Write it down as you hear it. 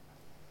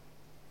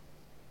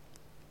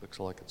Looks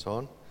like it's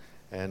on.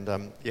 And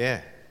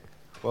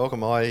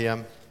welcome.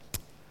 An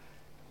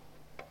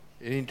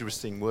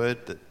interesting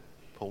word that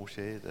Paul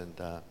shared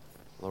and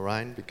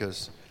Lorraine,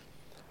 because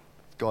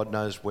God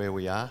knows where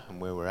we are and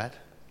where we're at.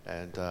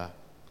 And the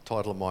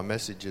title of my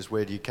message is,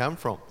 Where Do You Come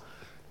From?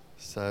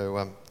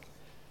 So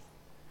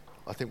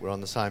I think we're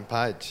on the same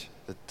page,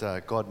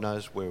 that God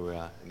knows where we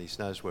are and He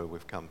knows where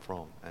we've come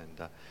from.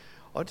 And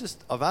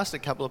I've asked a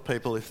couple of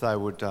people if they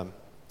would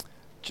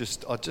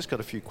I've just got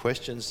a few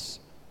questions.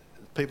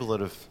 People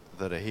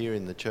that are here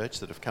in the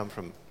church that have come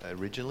from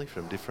originally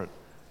from different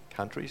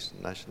countries,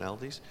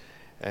 nationalities,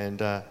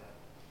 and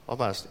I've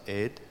asked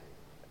Ed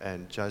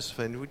and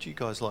Josephine, would you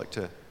guys like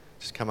to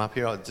just come up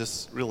here?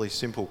 Just really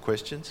simple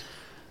questions,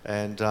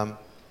 and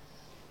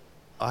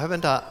I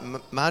haven't,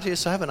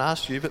 Martius, I haven't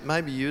asked you, but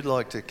maybe you'd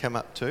like to come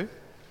up too.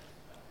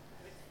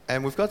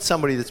 And we've got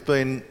somebody that's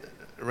been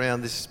around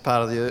this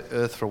part of the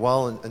earth for a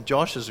while, and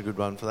Josh is a good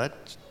one for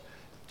that.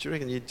 Do you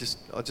reckon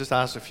I'll just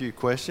ask a few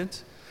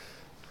questions?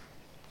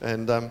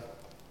 And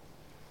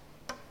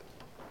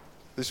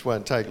this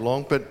won't take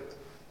long, but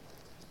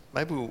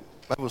maybe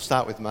we'll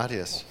start with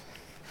Matthias.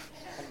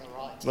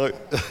 Look,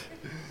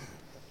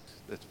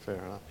 that's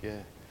fair enough, yeah.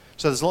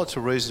 So there's lots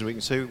of reasons we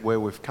can see where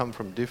we've come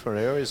from, different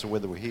areas, or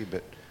whether we're here,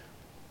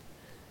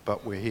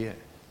 but we're here.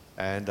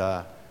 And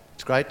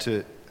it's great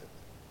to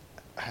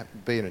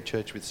be in a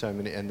church with so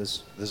many, and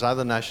there's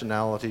other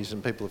nationalities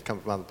and people have come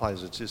from other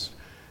places.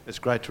 It's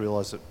great to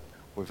realise that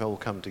we've all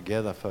come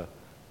together for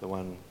the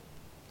one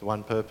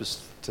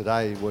purpose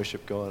today,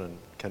 worship God and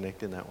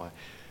connect in that way.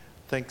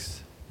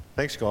 Thanks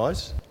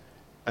guys.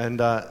 And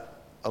I'll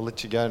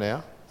let you go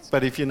now.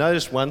 But if you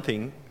notice one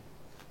thing,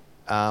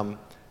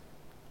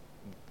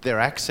 their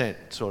accent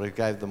sort of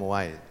gave them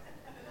away.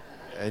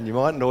 And you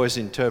mightn't always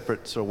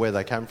interpret sort of where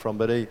they come from,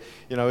 but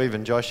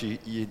even Josh,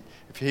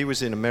 if he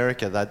was in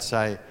America, they'd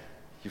say,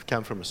 you've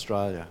come from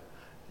Australia.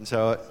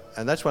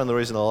 And that's one of the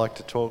reasons I like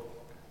to talk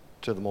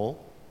to them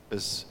all,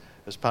 as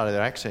part of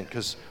their accent,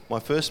 because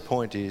my first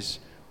point is,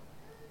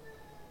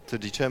 to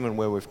determine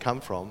where we've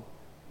come from,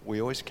 we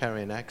always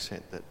carry an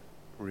accent that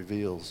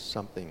reveals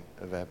something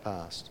of our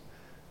past.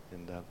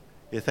 And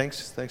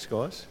thanks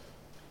guys.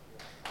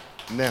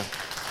 Now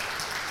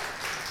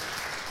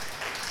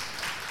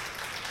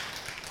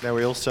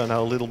we also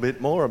know a little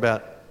bit more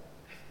about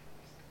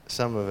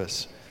some of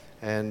us,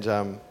 and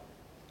I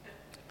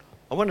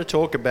want to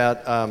talk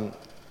about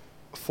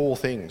 4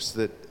 things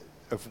that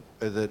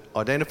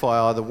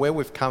identify either where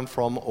we've come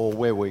from or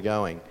where we're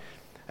going.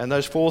 And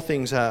those 4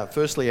 things are,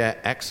 firstly, our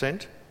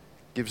accent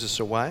gives us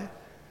away.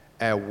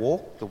 Our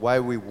walk, the way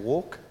we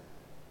walk,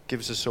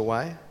 gives us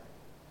away.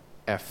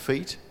 Our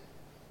feet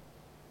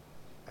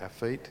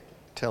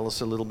tell us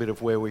a little bit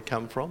of where we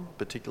come from,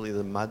 particularly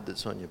the mud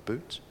that's on your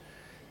boots.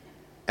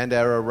 And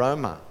our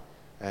aroma.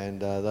 And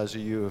those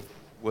of you who have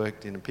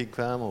worked in a pig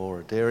farm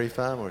or a dairy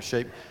farm or a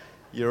sheep,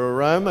 your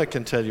aroma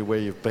can tell you where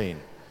you've been.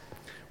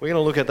 We're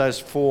going to look at those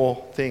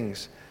 4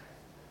 things.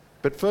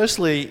 But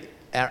firstly,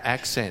 our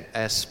accent,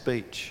 our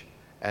speech,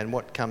 and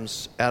what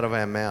comes out of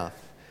our mouth.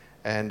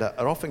 And it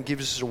often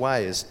gives us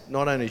away as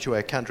not only to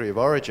our country of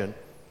origin,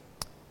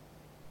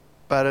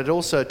 but it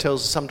also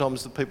tells us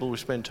sometimes the people we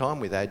spend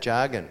time with, our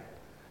jargon.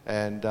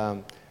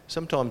 And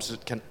sometimes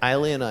it can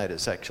alienate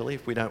us, actually,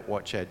 if we don't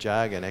watch our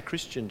jargon. Our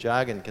Christian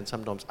jargon can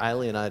sometimes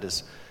alienate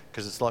us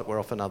because it's like we're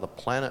off another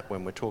planet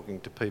when we're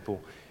talking to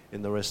people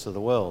in the rest of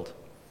the world.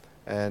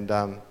 And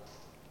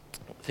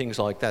things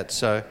like that.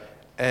 So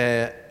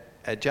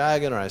our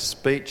jargon or our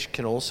speech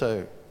can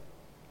also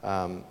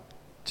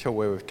tell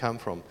where we've come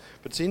from.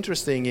 But it's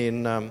interesting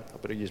I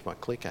better use my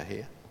clicker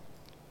here,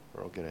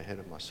 or I'll get ahead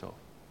of myself.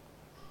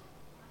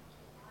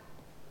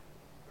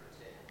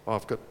 Oh,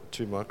 I've got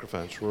 2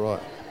 microphones,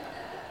 right.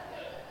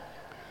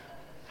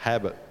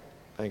 Habit.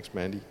 Thanks,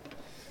 Mandy.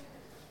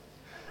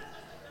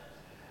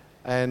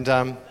 And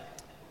the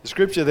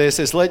scripture there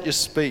says, let your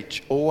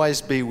speech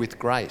always be with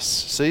grace,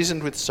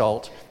 seasoned with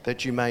salt,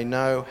 that you may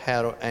know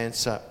how to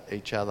answer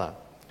each other.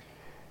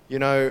 You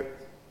know,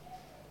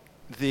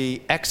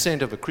 the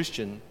accent of a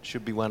Christian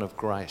should be one of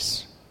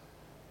grace.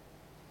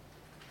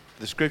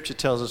 The scripture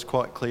tells us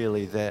quite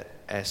clearly that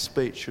our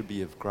speech should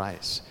be of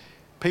grace.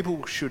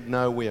 People should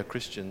know we are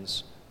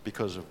Christians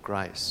because of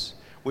grace.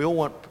 We all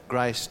want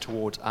grace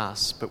towards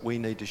us, but we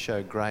need to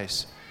show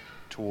grace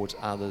towards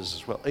others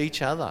as well.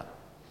 Each other,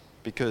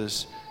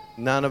 because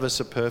none of us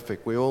are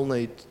perfect. We all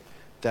need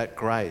that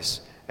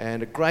grace.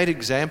 And a great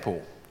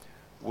example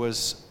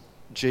was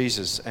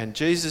Jesus. And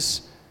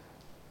Jesus,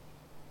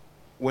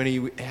 when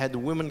he had the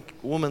woman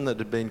that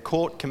had been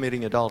caught in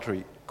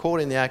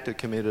the act of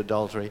committing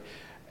adultery,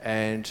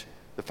 and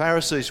the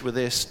Pharisees were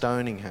there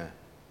stoning her.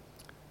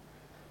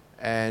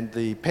 And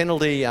the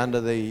penalty under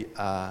the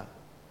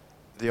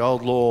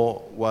old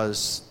law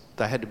was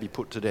they had to be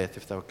put to death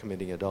if they were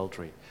committing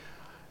adultery.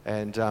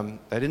 And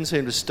they didn't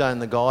seem to stone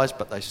the guys,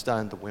 but they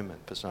stoned the women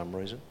for some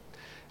reason.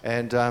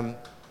 And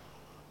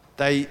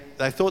they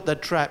thought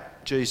they'd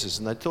trap Jesus,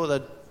 and they thought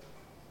they'd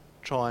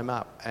try him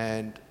up.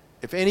 And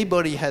if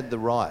anybody had the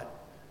right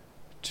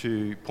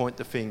to point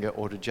the finger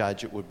or to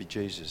judge, it would be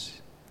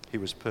Jesus. He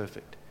was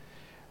perfect.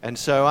 And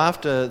so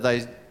after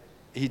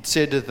he'd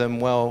said to them,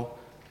 well,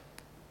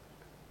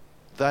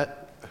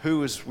 that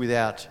who is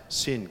without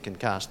sin can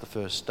cast the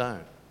first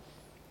stone.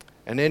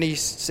 And then he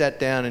sat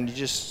down and he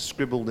just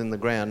scribbled in the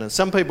ground. And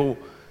some people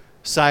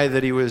say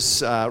that he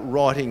was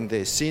writing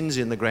their sins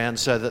in the ground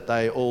so that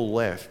they all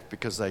left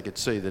because they could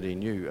see that he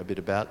knew a bit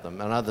about them.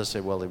 And others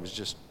said, well, he was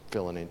just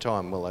filling in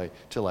time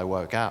till they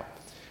woke up.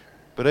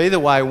 But either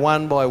way,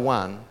 one by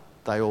one,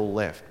 they all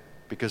left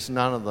because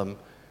none of them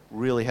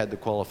really had the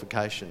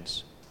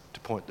qualifications to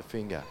point the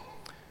finger.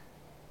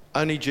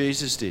 Only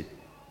Jesus did.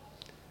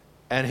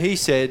 And he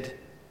said,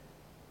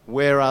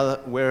 where are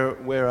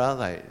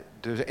they?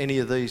 Do any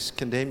of these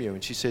condemn you?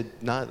 And she said,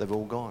 no, they've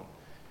all gone.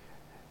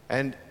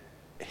 And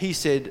he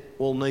said,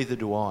 well, neither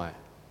do I.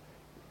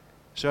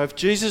 So if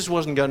Jesus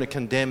wasn't going to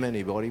condemn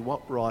anybody,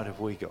 what right have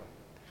we got?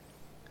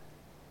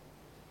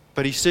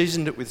 But he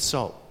seasoned it with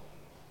salt.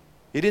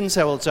 He didn't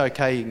say, well, it's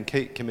okay, you can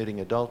keep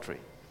committing adultery.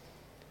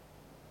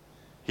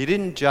 He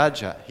didn't judge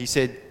her. He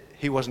said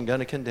he wasn't going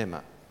to condemn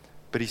her.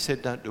 But he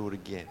said, don't do it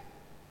again.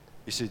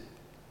 He said,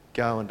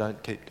 go and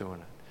don't keep doing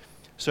it.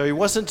 So he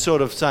wasn't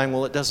sort of saying,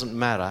 well, it doesn't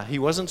matter. He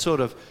wasn't sort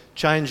of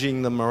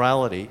changing the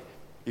morality.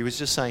 He was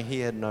just saying he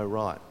had no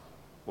right.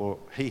 Or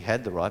he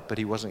had the right, but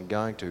he wasn't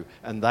going to.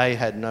 And they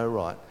had no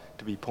right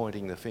to be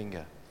pointing the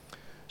finger.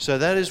 So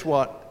that is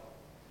what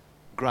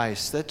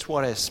grace, that's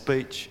what our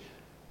speech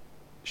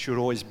should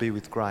always be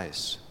with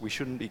grace. We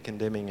shouldn't be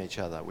condemning each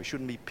other. We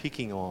shouldn't be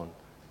picking on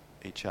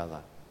each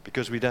other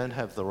because we don't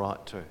have the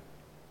right to.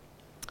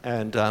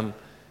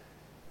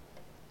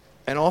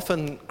 And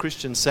often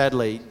Christians,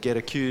 sadly, get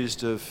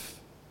accused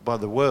by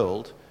the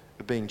world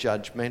of being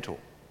judgmental.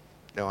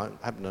 Now, I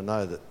happen to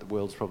know that the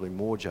world's probably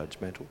more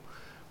judgmental,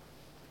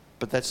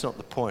 but that's not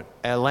the point.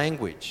 Our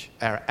language,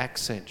 our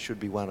accent should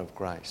be one of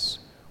grace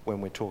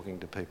when we're talking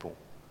to people.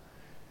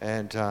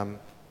 And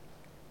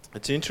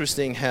it's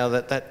interesting how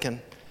that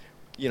can,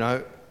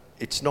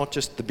 it's not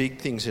just the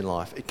big things in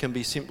life. It can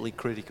be simply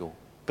critical,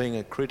 being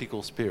a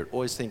critical spirit.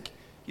 Always think,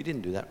 you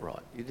didn't do that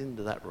right, you didn't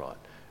do that right.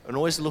 And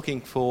always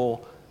looking for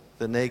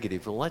the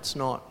negative. Well, that's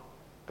not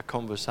a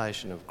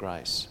conversation of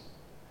grace.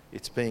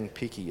 It's being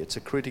picky. It's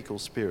a critical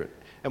spirit.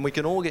 And we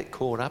can all get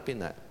caught up in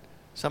that.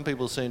 Some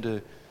people seem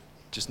to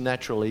just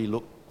naturally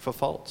look for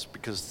faults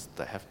because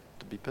they have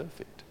to be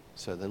perfect.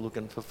 So they're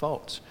looking for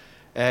faults.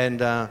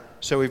 And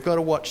so we've got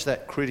to watch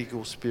that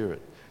critical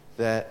spirit,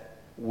 that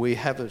we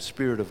have a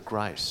spirit of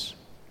grace.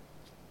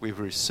 We've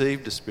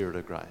received a spirit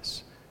of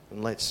grace.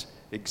 And let's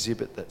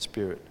exhibit that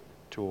spirit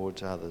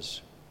towards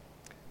others.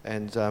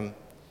 And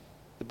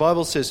the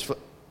Bible says,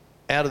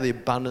 out of the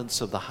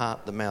abundance of the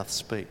heart, the mouth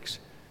speaks.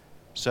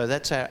 So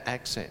that's our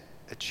accent.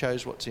 It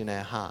shows what's in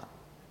our heart.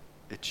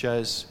 It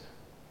shows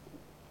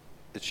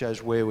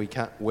where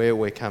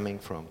we're coming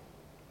from.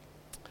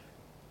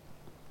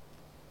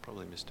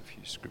 Probably missed a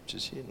few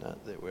scriptures here. No,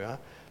 there we are.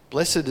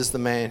 Blessed is the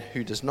man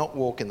who does not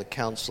walk in the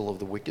counsel of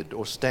the wicked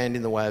or stand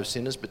in the way of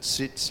sinners, but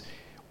sits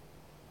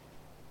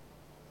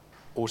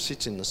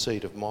in the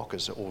seat of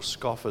mockers or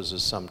scoffers,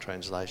 as some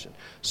translation.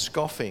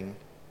 Scoffing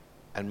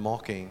and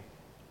mocking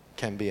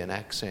can be an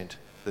accent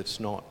that's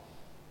not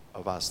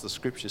of us. The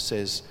scripture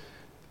says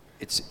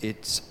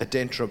it's a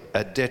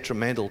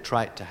detrimental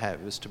trait to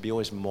have, is to be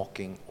always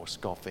mocking or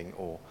scoffing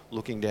or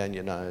looking down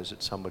your nose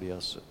at somebody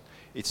else.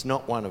 It's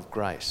not one of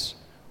grace.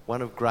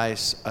 One of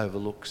grace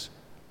overlooks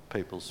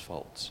people's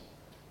faults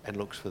and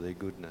looks for their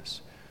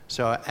goodness.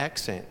 So our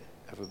accent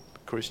of a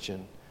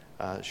Christian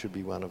should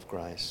be one of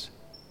grace.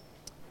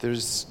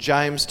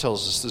 James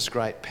tells us there's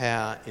great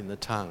power in the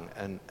tongue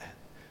and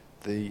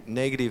the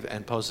negative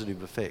and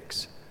positive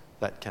effects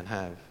that can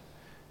have.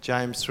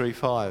 James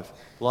 3:5,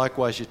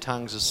 likewise your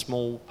tongue's a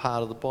small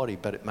part of the body,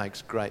 but it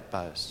makes great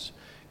boasts.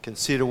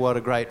 Consider what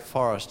a great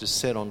forest is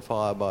set on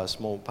fire by a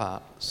small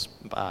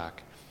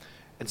spark.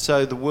 And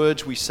so the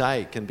words we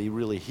say can be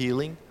really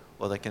healing,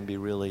 or they can be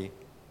really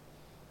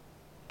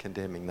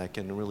condemning. They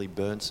can really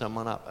burn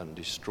someone up and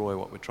destroy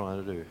what we're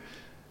trying to do.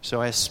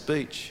 So our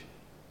speech,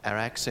 our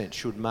accent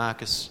should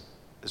mark us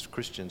as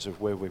Christians of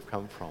where we've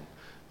come from.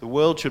 The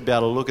world should be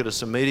able to look at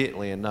us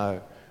immediately and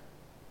know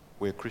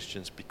we're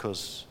Christians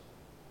because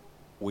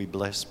we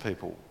bless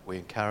people, we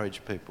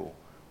encourage people,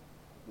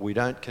 we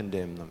don't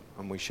condemn them,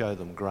 and we show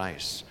them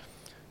grace.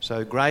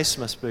 So grace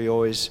must be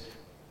always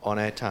on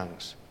our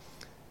tongues.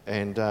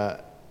 And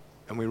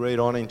we read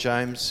on in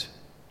James,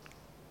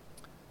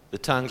 the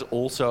tongue's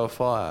also a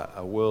fire,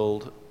 a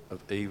world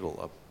of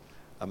evil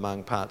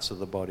among parts of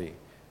the body,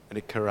 and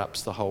it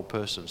corrupts the whole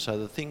person. So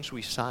the things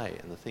we say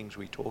and the things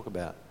we talk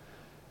about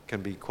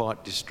can be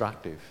quite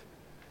destructive.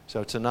 So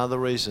it's another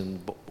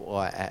reason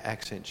why our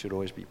accent should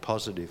always be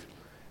positive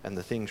and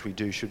the things we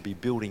do should be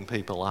building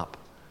people up.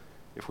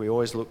 If we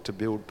always look to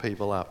build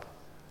people up,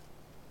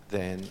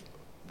 then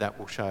that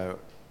will show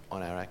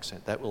on our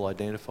accent. That will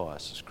identify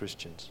us as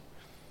Christians.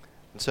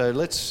 And so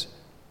let's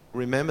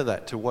remember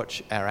that, to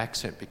watch our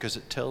accent, because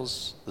it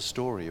tells the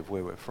story of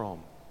where we're from.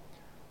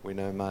 We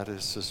know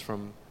Martis is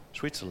from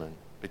Switzerland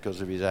because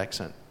of his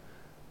accent.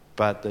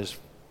 but there's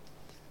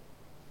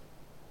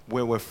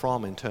where we're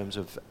from in terms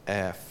of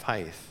our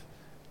faith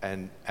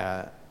and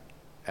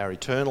our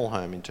eternal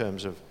home in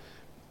terms of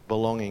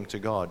belonging to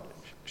God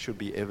should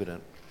be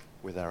evident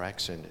with our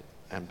accent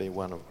and be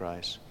one of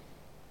grace.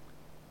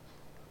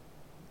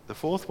 The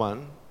fourth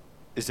one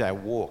is our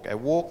walk. Our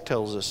walk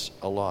tells us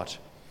a lot.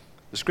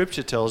 The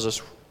scripture tells us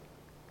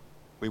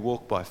we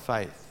walk by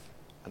faith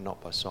and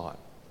not by sight.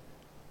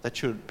 That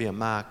should be a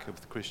mark of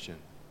the Christian,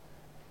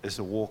 is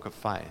the walk of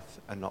faith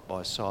and not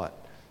by sight.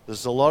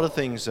 There's a lot of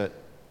things that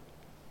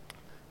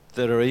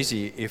are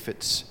easy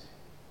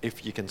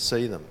if you can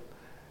see them.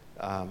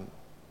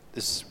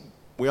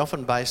 We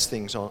often base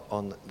things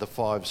on the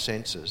five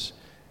senses,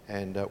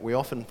 and we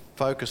often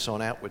focus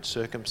on outward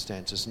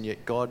circumstances, and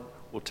yet God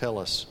will tell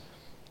us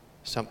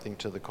something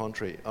to the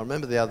contrary. I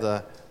remember the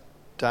other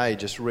day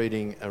just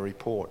reading a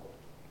report,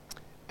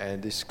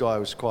 and this guy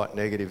was quite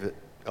negative.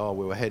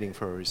 We were heading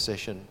for a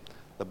recession.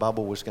 The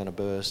bubble was going to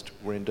burst.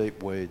 We're in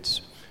deep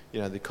weeds.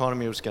 The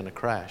economy was going to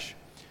crash.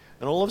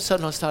 And all of a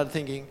sudden I started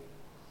thinking,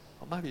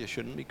 maybe I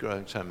shouldn't be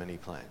growing so many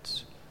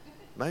plants.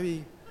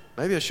 Maybe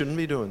I shouldn't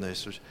be doing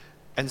this.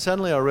 And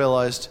suddenly I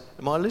realised,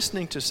 am I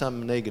listening to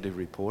some negative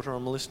report, or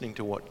am I listening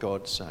to what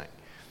God's saying?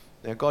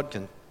 Now, God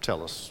can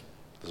tell us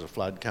there's a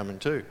flood coming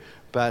too.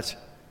 But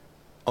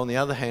on the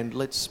other hand,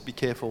 let's be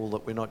careful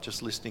that we're not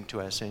just listening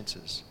to our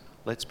senses.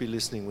 Let's be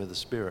listening with the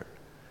Spirit.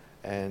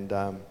 And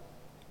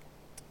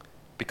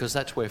because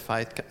that's where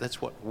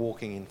that's what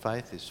walking in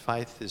faith is.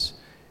 Faith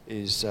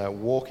is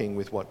walking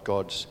with what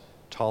God's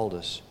told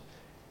us.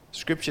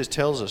 Scripture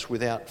tells us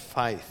without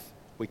faith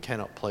we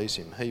cannot please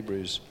him.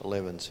 Hebrews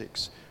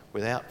 11:6.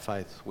 Without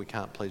faith we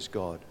can't please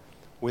God.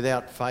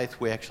 Without faith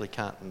we actually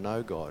can't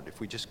know God if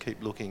we just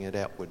keep looking at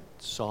outward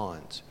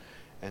signs.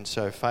 And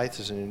so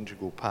faith is an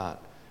integral part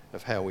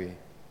of how we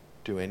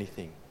do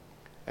anything.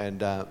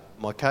 And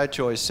my coach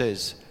always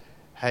says,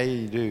 how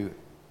you do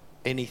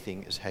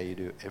anything is how you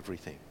do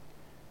everything.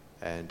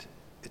 And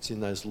it's in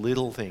those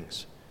little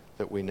things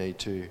that we need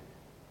to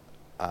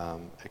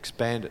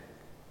expand it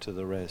to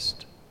the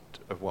rest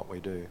of what we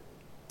do.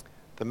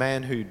 The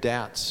man who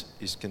doubts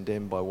is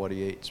condemned by what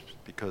he eats,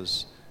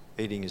 because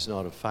eating is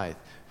not of faith.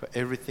 For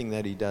everything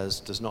that he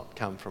does not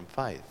come from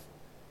faith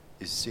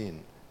is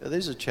sin. Now,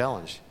 there's a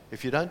challenge.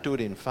 If you don't do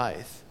it in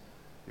faith,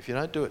 if you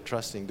don't do it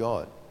trusting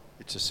God,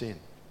 it's a sin.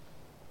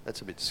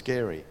 That's a bit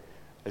scary.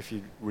 If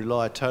you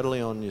rely totally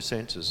on your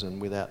senses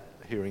and without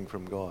hearing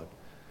from God.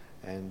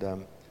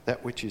 And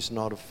that which is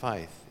not of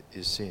faith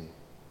is sin.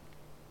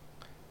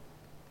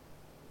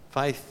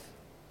 Faith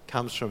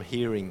comes from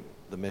hearing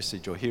the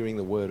message or hearing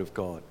the word of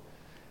God.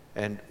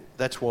 And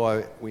that's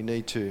why we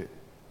need to,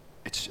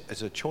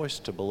 it's a choice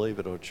to believe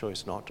it or a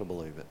choice not to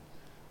believe it.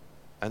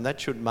 And that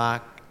should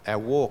mark our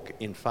walk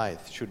in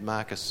faith, should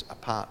mark us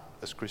apart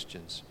as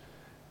Christians.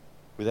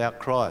 Without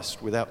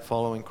Christ, without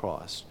following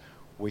Christ,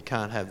 we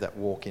can't have that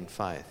walk in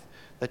faith.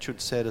 That should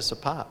set us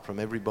apart from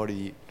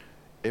everybody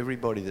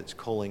that's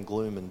calling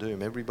gloom and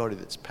doom, everybody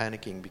that's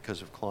panicking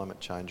because of climate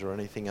change or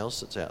anything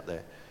else that's out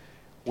there.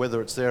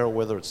 Whether it's there or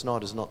whether it's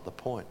not is not the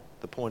point.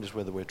 The point is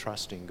whether we're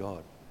trusting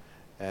God.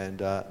 And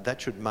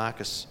that should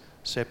mark us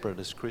separate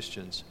as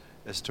Christians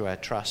as to our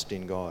trust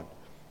in God.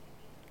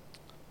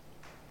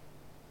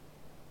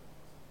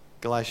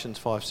 Galatians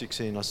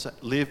 5:16, I say,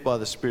 live by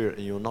the Spirit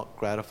and you'll not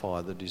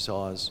gratify the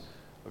desires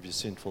of your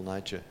sinful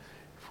nature.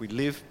 If we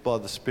live by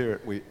the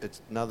Spirit,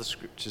 another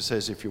scripture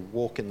says if you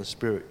walk in the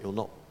Spirit, you'll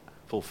not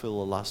fulfill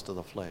the lust of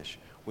the flesh.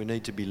 We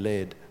need to be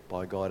led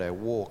by God. Our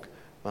walk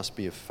must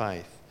be of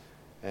faith.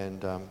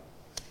 And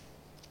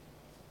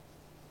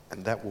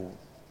that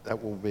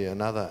will be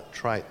another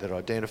trait that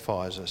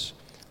identifies us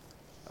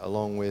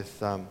along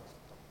with our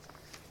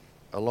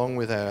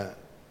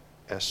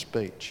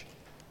speech.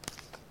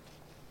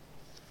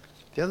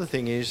 The other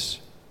thing is,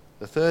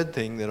 the third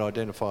thing that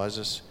identifies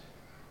us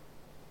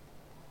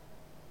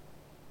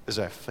is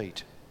our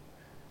feet.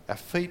 Our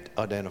feet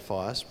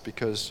identify us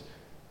because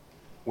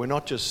we're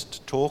not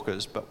just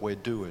talkers, but we're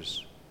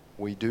doers.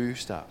 We do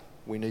stuff.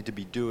 We need to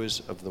be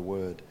doers of the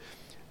word.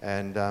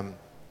 And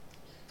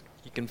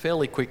you can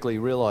fairly quickly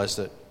realise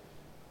that,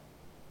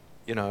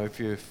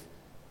 if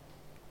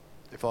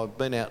I've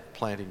been out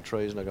planting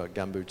trees and I've got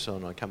gumboots on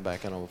and I come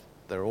back and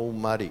they're all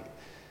muddy,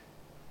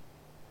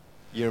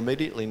 you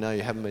immediately know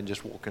you haven't been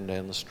just walking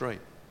down the street.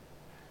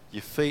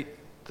 Your feet,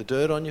 the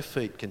dirt on your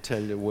feet can tell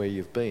you where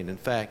you've been. In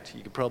fact,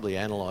 you could probably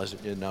analyse it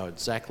and you know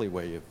exactly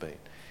where you've been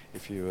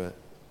if you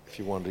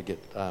wanted to get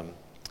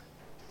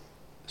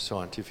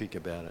scientific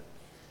about it.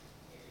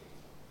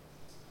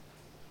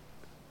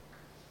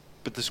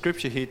 But the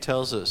scripture here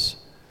tells us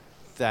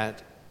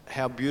that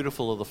how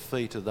beautiful are the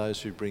feet of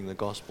those who bring the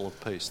gospel of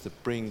peace,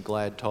 that bring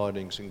glad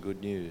tidings and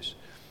good news.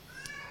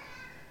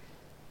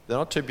 They're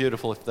not too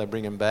beautiful if they're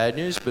bringing bad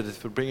news, but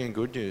if they're bringing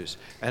good news.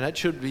 And it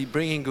should be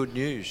bringing good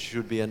news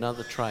should be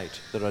another trait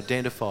that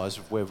identifies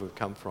where we've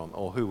come from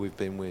or who we've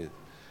been with.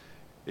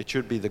 It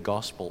should be the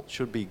gospel. It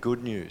should be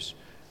good news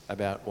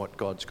about what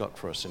God's got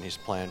for us and his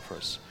plan for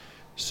us.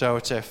 So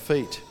it's our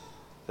feet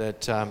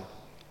that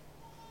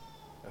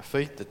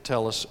feet that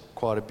tell us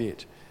quite a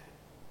bit.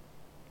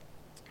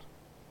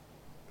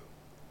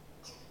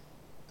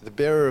 The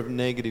bearer of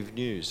negative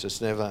news is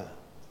never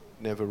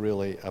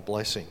really a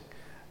blessing,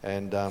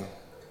 and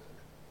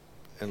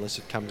unless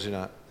it comes in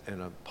a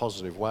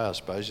positive way, I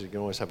suppose. You can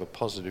always have a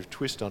positive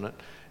twist on it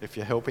if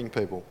you're helping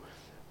people.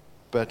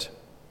 But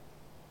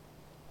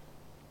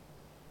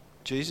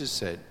Jesus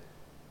said,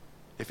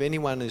 if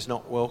anyone does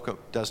not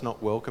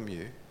welcome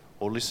you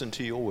or listen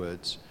to your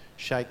words,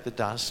 shake the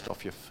dust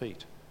off your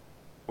feet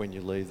when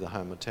you leave the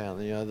home or town.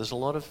 There's a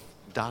lot of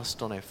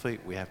dust on our feet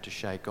we have to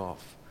shake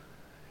off.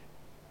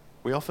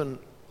 We often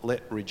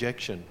let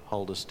rejection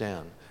hold us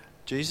down.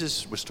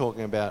 Jesus was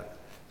talking about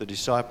the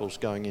disciples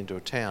going into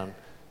a town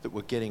that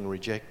were getting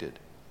rejected.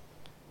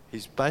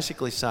 He's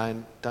basically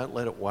saying, don't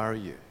let it worry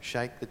you.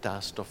 Shake the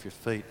dust off your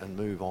feet and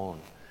move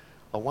on.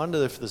 I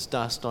wonder if there's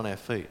dust on our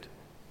feet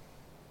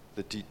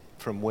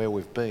from where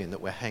we've been that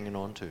we're hanging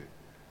on to.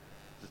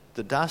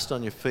 The dust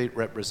on your feet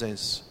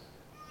represents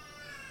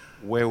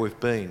where we've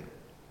been.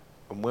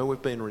 And where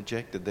we've been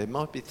rejected, there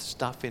might be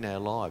stuff in our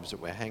lives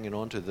that we're hanging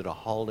on to that are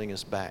holding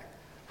us back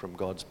from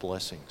God's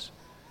blessings.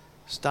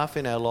 Stuff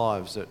in our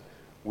lives that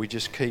we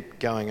just keep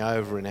going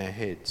over in our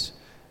heads.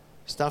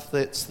 Stuff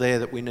that's there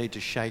that we need to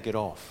shake it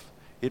off.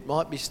 It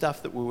might be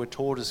stuff that we were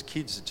taught as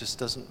kids that just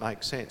doesn't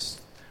make sense.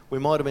 We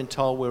might have been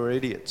told we're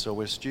idiots or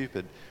we're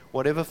stupid.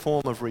 Whatever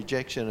form of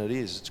rejection it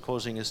is, it's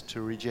causing us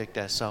to reject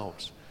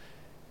ourselves.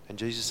 And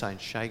Jesus is saying,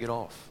 shake it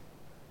off.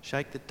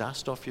 Shake the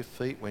dust off your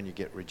feet when you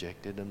get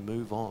rejected and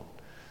move on.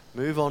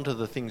 Move on to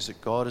the things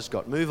that God has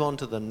got. Move on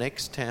to the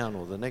next town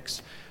or the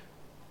next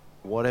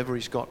whatever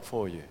He's got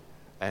for you.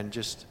 And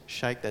just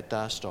shake that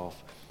dust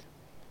off.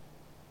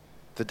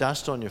 The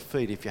dust on your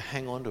feet, if you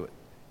hang on to it,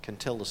 can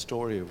tell the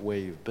story of where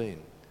you've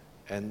been.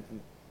 And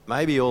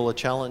maybe all the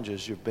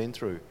challenges you've been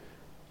through,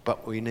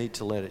 but we need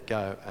to let it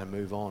go and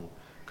move on.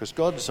 Because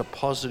God is a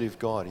positive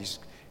God.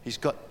 He's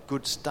got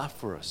good stuff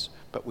for us,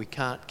 but we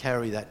can't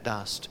carry that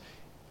dust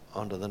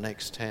onto the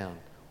next town.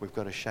 We've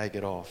got to shake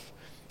it off.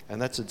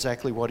 And that's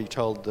exactly what He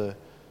told the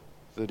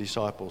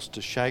disciples,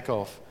 to shake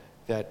off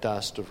that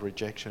dust of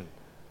rejection.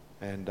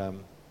 And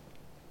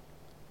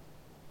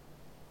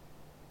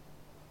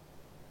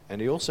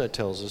He also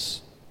tells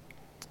us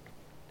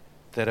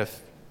that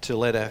to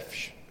let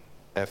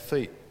our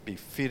feet be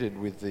fitted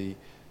with the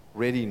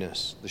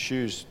readiness, the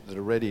shoes that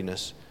are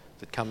readiness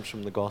that comes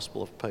from the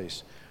gospel of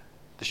peace.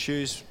 The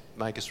shoes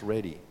make us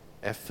ready.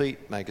 Our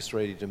feet make us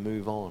ready to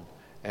move on.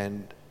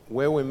 And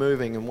where we're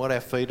moving and what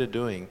our feet are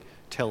doing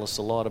tell us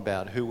a lot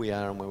about who we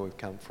are and where we've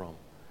come from.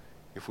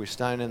 If we're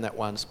staying in that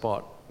one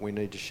spot, we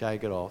need to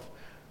shake it off,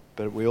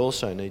 but we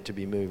also need to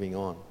be moving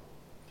on.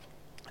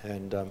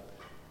 And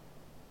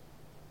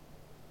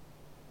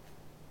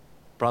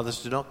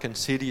brothers, do not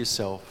consider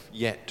yourself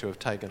yet to have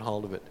taken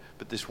hold of it,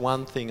 but this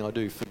one thing I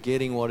do,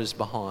 forgetting what is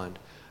behind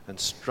and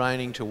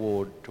straining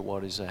toward to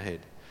what is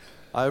ahead.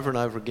 Over and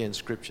over again,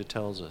 Scripture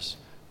tells us,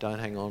 don't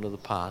hang on to the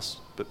past,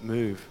 but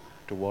move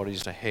to what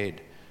is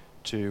ahead,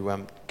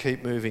 to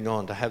keep moving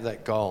on, to have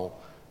that goal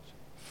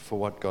for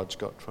what God's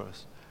got for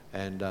us.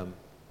 And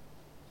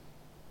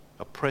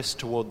I press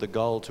toward the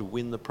goal to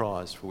win the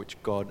prize for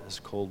which God has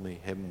called me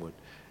heavenward.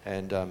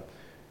 And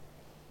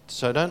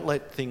so don't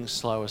let things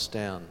slow us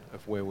down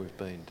of where we've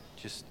been.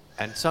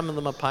 And some of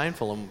them are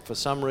painful, and for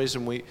some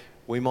reason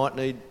we might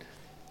need,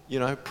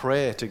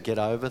 prayer to get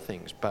over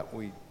things. But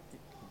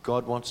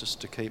God wants us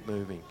to keep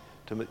moving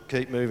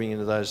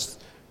into those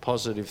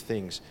positive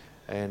things,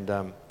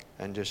 and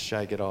just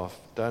shake it off.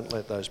 Don't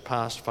let those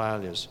past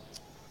failures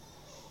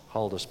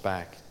hold us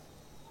back.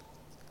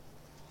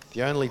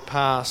 The only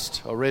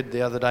past, I read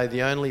the other day,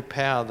 the only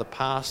power the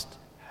past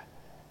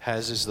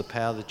has is the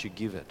power that you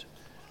give it.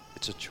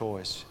 It's a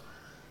choice.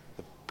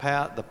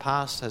 The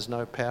past has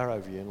no power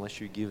over you unless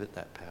you give it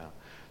that power.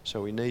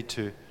 So we need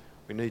to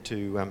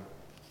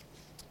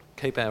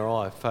keep our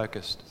eye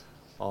focused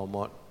on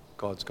what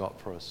God's got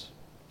for us.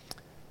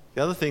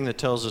 The other thing that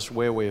tells us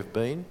where we've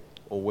been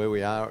or where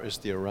we are is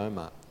the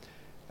aroma.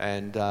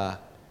 And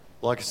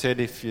like I said,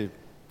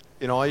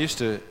 I used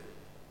to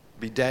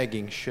be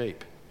dagging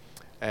sheep.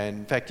 And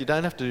in fact, you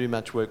don't have to do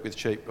much work with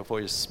sheep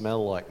before you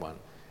smell like one.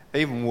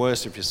 Even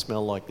worse if you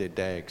smell like their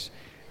dags.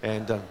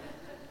 And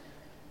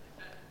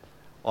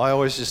I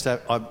always just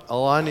have, I've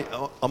only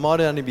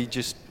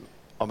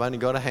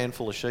got a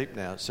handful of sheep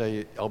now.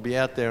 So I'll be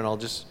out there and I'll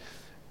just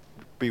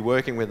be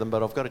working with them,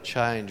 but I've got to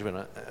change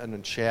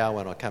and shower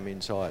when I come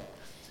inside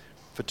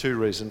for two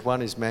reasons.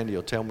 One is Mandy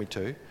will tell me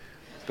to,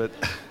 but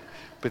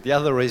the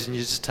other reason, you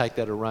just take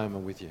that aroma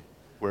with you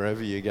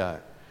wherever you go.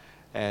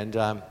 And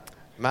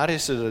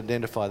Marius had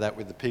identified that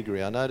with the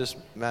piggery. I noticed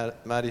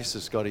Marius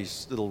has got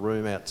his little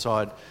room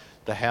outside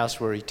the house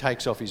where he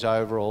takes off his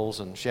overalls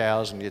and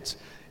showers, and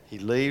he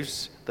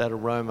leaves that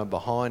aroma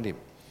behind him.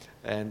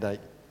 And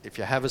if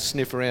you have a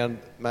sniff around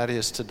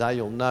Marius today,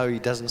 you'll know he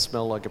doesn't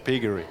smell like a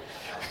piggery.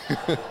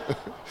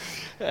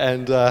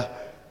 And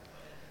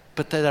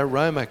but that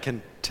aroma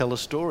can tell a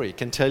story. It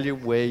can tell you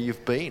where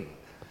you've been,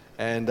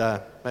 and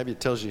maybe it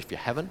tells you if you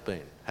haven't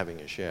been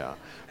having a shower.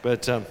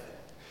 But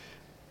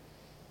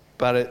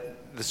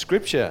But the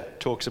scripture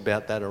talks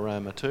about that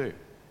aroma too.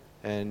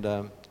 And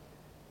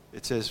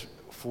it says,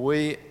 for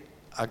we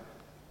are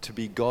to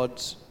be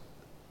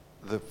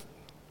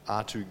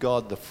are to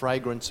God the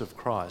fragrance of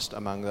Christ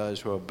among those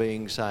who are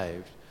being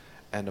saved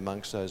and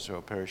amongst those who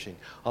are perishing.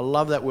 I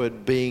love that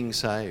word, being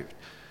saved,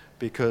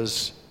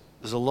 because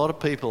there's a lot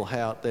of people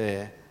out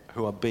there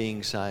who are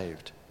being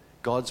saved.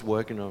 God's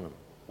working on them.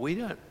 We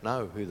don't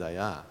know who they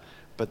are,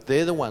 but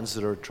they're the ones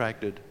that are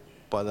attracted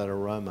by that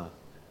aroma,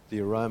 the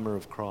aroma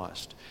of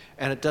Christ.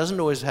 And it doesn't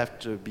always have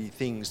to be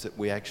things that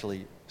we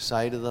actually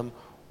say to them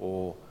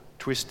or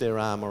twist their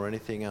arm or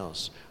anything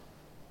else.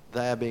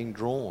 They are being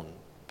drawn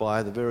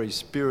by the very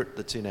spirit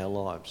that's in our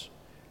lives.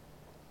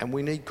 And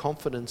we need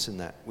confidence in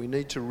that. We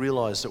need to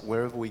realise that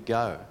wherever we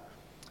go,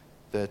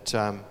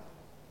 that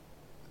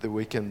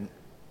we can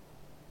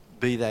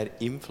be that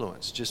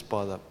influence just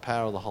by the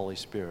power of the Holy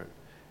Spirit.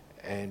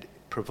 And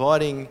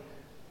providing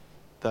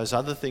those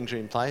other things are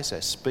in place,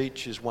 our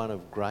speech is one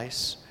of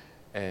grace,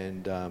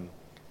 and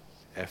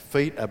our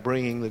feet are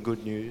bringing the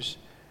good news,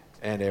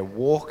 and our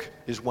walk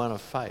is one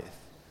of faith,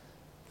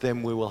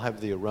 then we will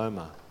have the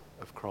aroma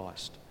of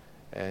Christ.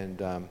 And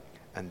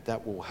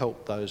that will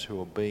help those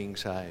who are being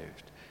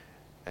saved.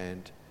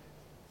 And,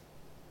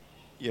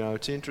 you know,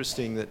 it's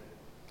interesting that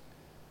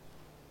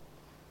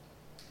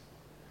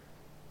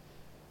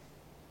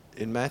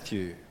in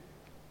Matthew,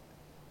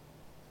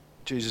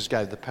 Jesus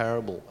gave the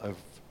parable of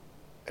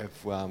it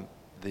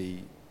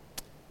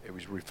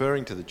was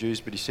referring to the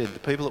Jews, but he said the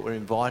people that were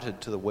invited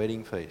to the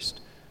wedding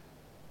feast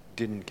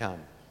didn't come.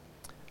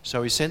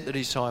 So he sent the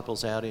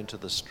disciples out into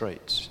the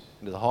streets,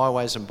 into the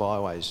highways and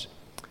byways.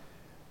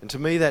 And to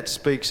me that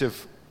speaks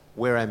of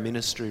where our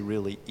ministry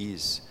really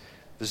is.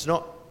 There's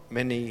not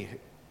many,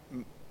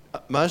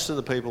 most of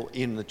the people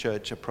in the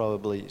church are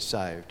probably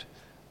saved.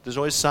 There's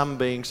always some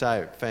being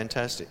saved,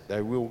 fantastic,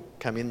 they will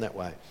come in that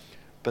way.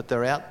 But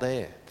they're out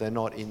there, they're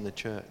not in the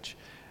church.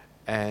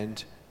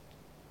 And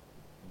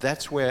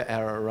that's where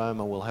our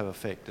aroma will have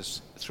effect,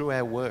 is through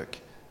our work,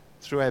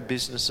 through our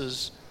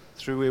businesses,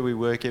 through where we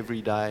work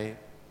every day,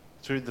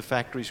 through the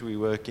factories we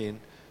work in,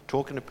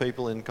 talking to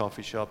people in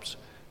coffee shops.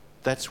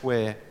 That's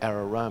where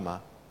our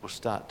aroma will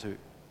start to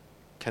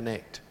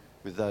connect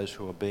with those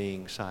who are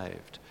being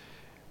saved.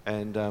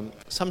 And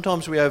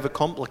sometimes we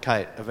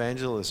overcomplicate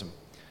evangelism,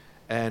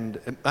 and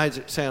it makes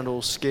it sound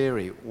all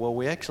scary. Well,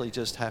 we actually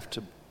just have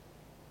to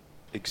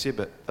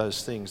exhibit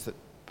those things that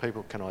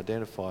people can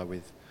identify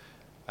with,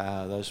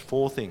 those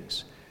four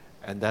things,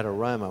 and that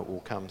aroma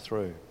will come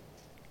through.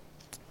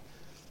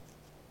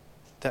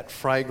 That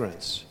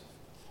fragrance,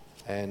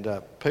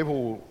 and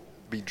people will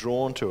be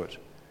drawn to it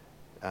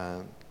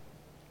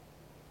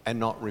and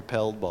not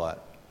repelled by it,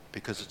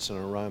 because it's an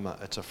aroma,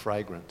 it's a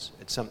fragrance,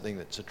 it's something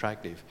that's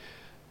attractive.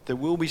 There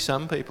will be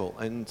some people,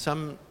 in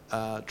some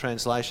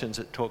translations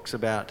it talks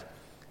about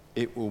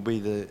it will be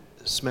the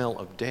smell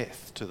of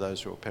death to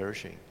those who are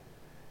perishing.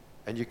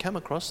 And you come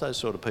across those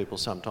sort of people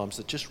sometimes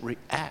that just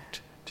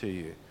react to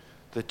you,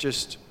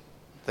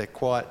 they're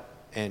quite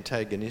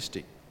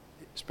antagonistic,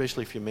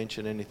 especially if you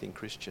mention anything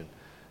Christian.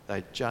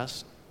 They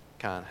just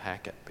can't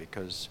hack it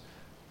because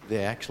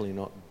they're actually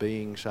not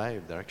being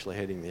saved, they're actually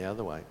heading the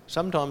other way.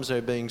 Sometimes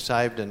they're being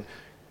saved and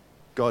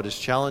God is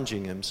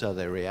challenging them, so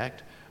they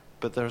react.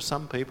 But there are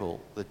some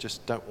people that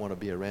just don't want to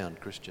be around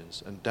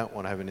Christians and don't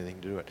want to have anything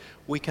to do with it.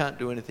 We can't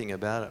do anything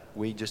about it.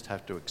 We just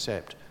have to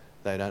accept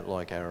they don't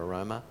like our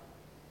aroma,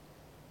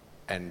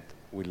 and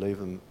we leave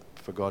them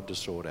for God to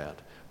sort out.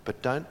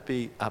 But don't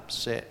be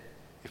upset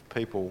if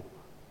people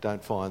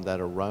don't find that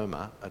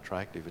aroma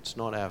attractive. It's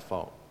not our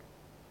fault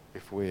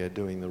if we are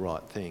doing the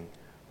right thing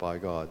by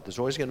God. There's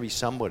always going to be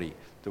somebody.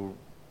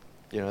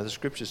 The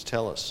scriptures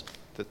tell us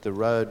that the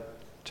road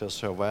to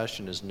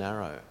salvation is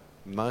narrow.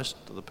 Most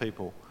of the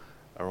people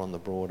are on the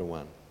broader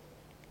one.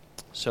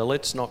 So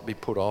let's not be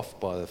put off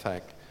by the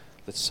fact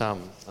that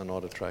some are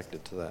not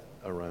attracted to that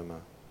aroma.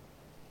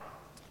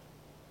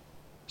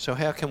 So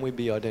how can we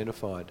be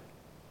identified?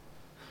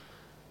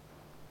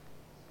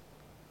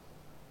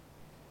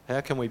 How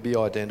can we be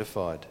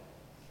identified?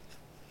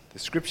 The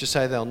scriptures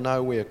say they'll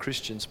know we are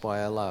Christians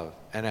by our love,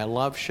 and our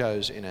love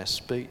shows in our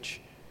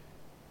speech,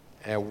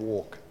 our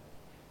walk,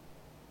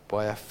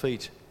 by our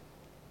feet,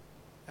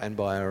 and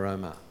by our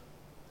aroma.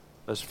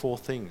 Those four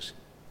things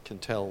can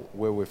tell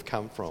where we've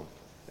come from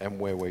and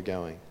where we're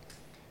going.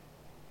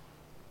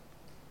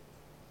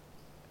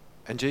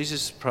 And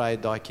Jesus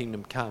prayed, "Thy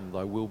kingdom come,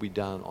 thy will be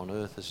done on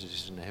earth as it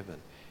is in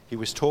heaven." He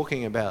was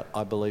talking about,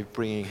 I believe,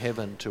 bringing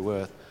heaven to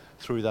earth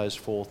through those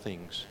four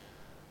things.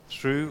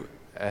 Through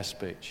our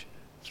speech,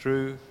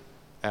 through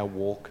our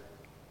walk,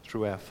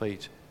 through our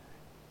feet,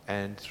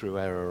 and through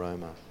our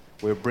aroma.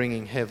 We're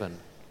bringing heaven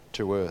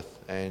to earth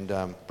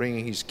and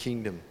bringing his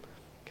kingdom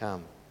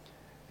come.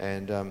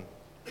 And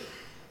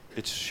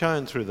it's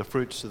shown through the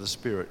fruits of the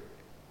Spirit,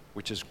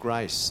 which is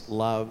grace,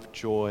 love,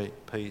 joy,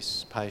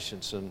 peace,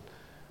 patience, and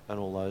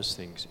all those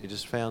things. It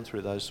is found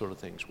through those sort of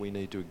things. We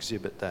need to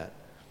exhibit that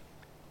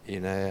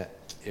in our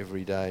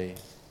everyday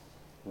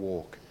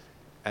walk,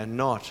 and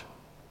not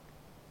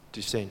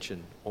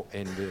dissension or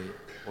envy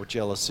or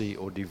jealousy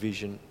or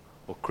division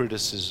or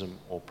criticism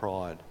or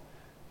pride.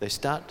 They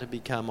start to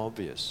become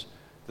obvious,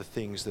 the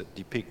things that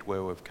depict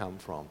where we've come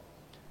from.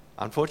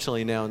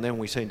 Unfortunately, now and then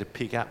we seem to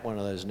pick up one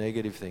of those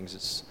negative things.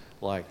 It's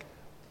like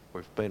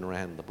we've been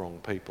around the wrong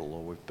people,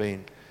 or we've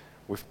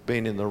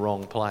been in the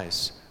wrong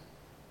place.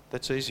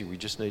 That's easy. We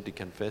just need to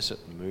confess it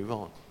and move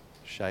on.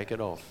 Shake it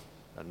off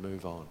and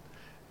move on.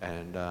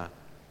 And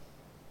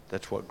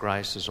that's what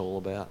grace is all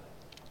about.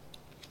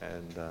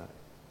 And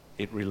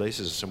it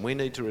releases us. And we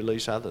need to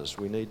release others.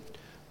 We need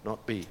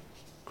not be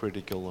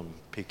critical and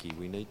picky.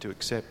 We need to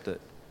accept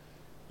that,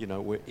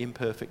 we're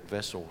imperfect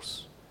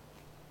vessels.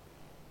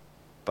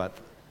 But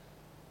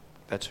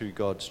that's who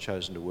God's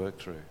chosen to work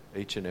through,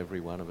 each and every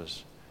one of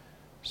us.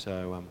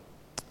 So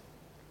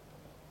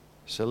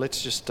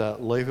let's just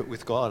leave it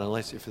with God.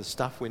 Unless if the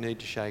stuff we need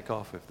to shake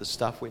off, if the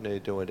stuff we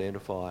need to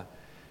identify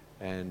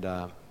and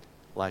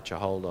latch a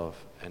hold of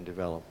and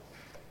develop,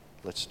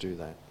 let's do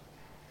that.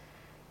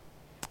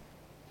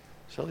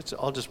 So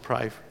I'll just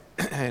pray,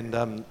 and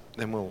then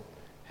we'll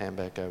hand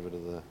back over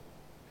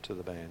to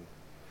the band.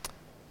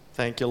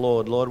 Thank you,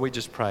 Lord. Lord, we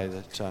just pray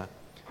that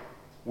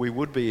we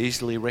would be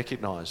easily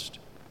recognised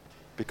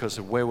because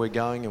of where we're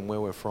going and where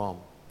we're from.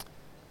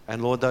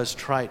 And Lord, those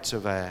traits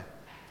of our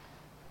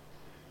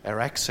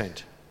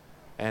accent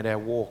and our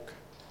walk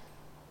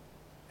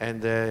and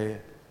the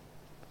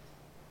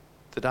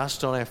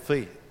dust on our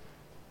feet,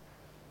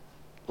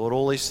 Lord,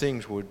 all these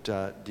things would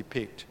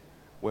depict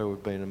where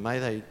we've been. And may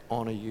they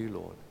honour you,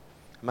 Lord.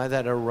 May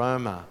that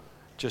aroma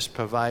just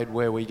pervade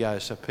where we go,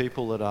 so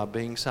people that are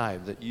being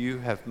saved, that you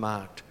have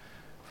marked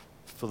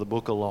for the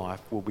book of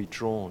life, will be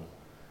drawn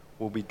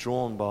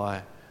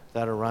by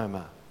that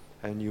aroma,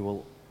 and you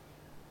will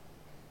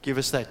give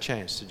us that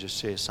chance to just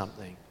share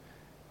something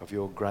of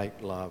your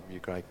great love, your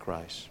great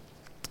grace.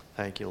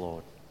 Thank you,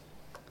 Lord.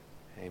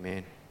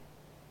 Amen.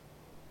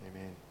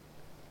 Amen.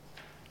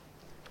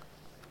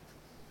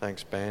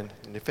 Thanks, band.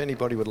 And if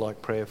anybody would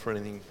like prayer for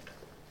anything,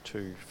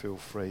 too, feel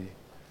free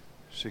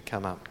to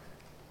come up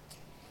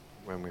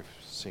when we're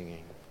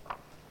singing.